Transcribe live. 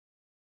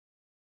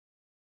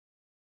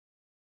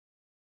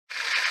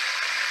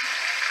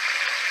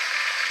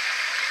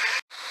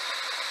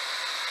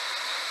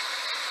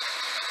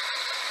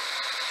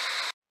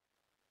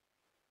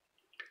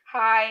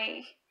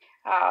Hi,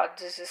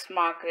 this is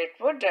Margaret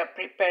Wood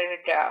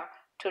prepared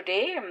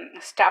today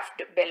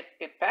stuffed bell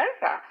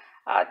pepper.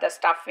 The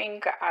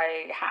stuffing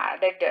I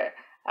added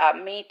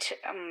meat,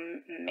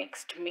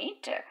 mixed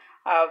meat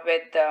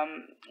with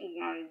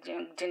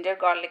ginger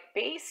garlic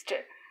paste,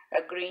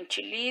 green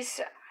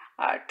chilies,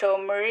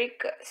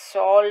 turmeric,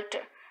 salt,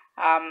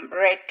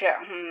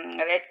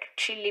 red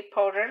chili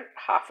powder,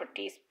 half a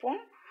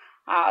teaspoon,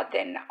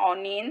 then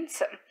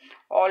onions,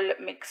 all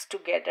mixed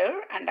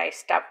together, and I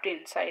stuffed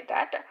inside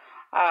that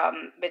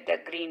with the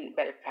green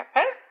bell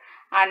pepper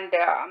and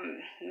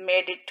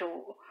made it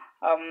to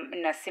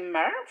in a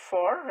simmer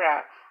for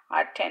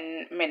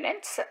 10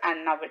 minutes,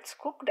 and now it's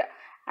cooked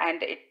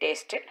and it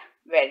tasted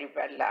very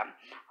well.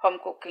 Home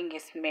cooking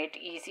is made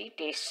easy,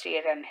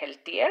 tastier and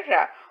healthier.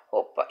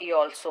 Hope you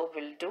also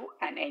will do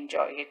and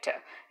enjoy it.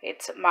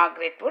 It's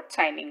Margaret Wood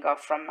signing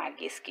off from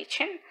Maggie's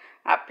Kitchen.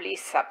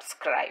 Please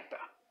subscribe.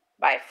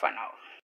 Bye for now.